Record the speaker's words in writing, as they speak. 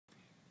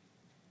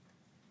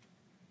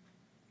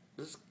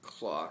This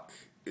clock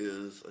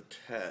is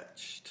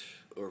attached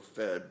or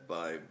fed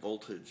by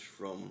voltage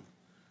from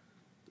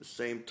the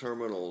same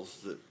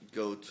terminals that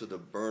go to the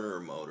burner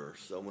motor.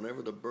 So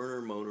whenever the burner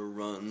motor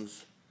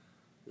runs,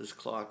 this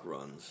clock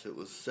runs. It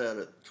was set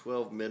at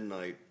 12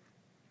 midnight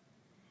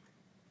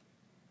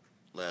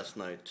last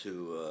night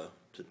to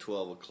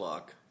 12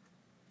 o'clock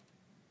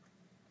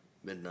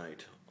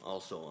midnight,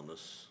 also on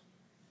this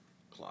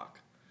clock.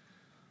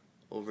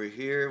 Over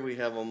here we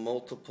have a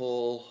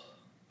multiple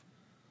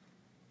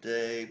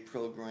day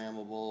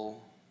programmable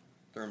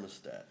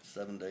thermostat,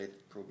 7-day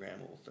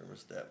programmable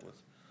thermostat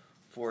with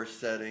 4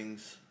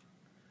 settings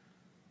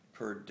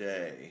per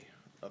day.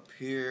 Up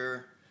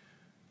here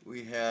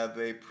we have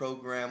a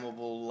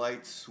programmable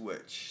light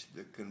switch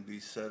that can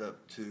be set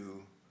up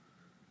to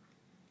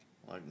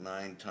like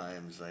 9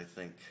 times, I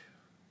think,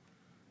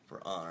 for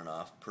on and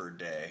off per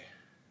day.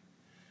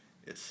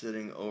 It's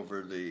sitting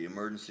over the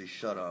emergency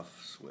shutoff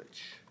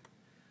switch.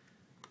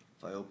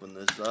 If I open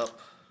this up,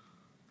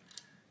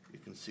 you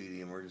can see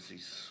the emergency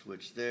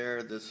switch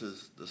there. This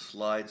is the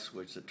slide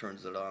switch that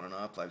turns it on and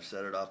off. I've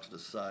set it off to the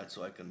side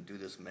so I can do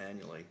this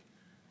manually.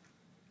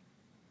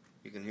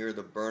 You can hear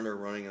the burner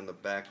running in the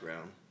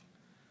background.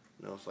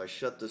 Now if I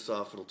shut this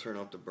off, it'll turn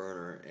off the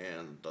burner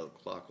and the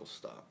clock will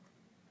stop.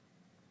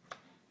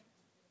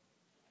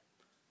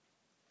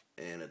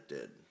 And it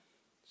did.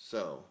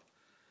 So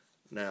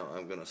now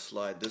I'm going to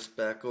slide this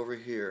back over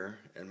here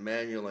and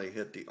manually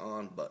hit the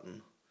on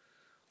button.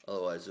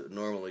 Otherwise it would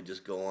normally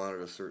just go on at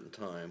a certain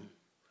time.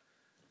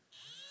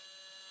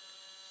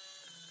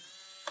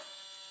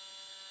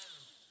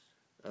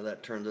 Now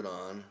that turned it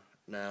on.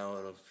 Now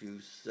in a few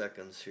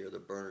seconds here the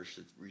burner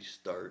should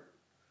restart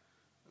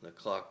and the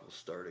clock will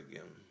start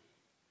again.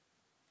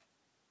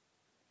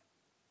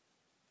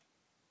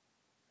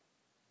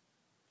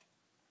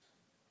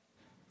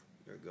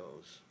 There it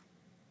goes.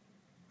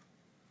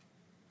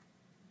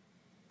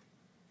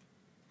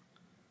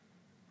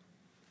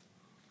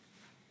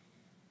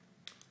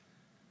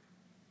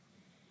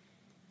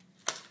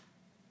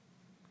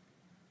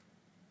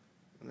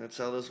 And that's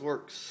how this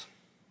works.